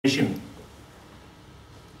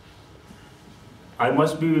I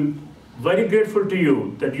must be very grateful to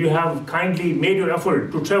you that you have kindly made your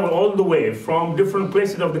effort to travel all the way from different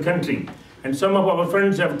places of the country. And some of our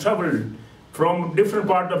friends have traveled from different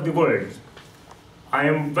parts of the world. I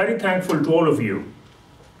am very thankful to all of you.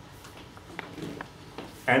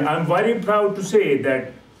 And I'm very proud to say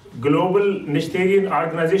that Global Nestorian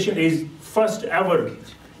Organization is first ever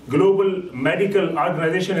global medical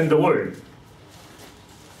organization in the world.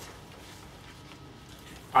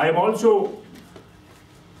 I am also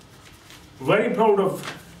very proud of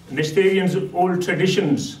Nestorians' old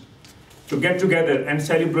traditions to get together and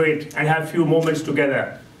celebrate and have few moments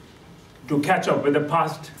together to catch up with the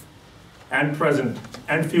past and present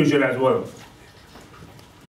and future as well.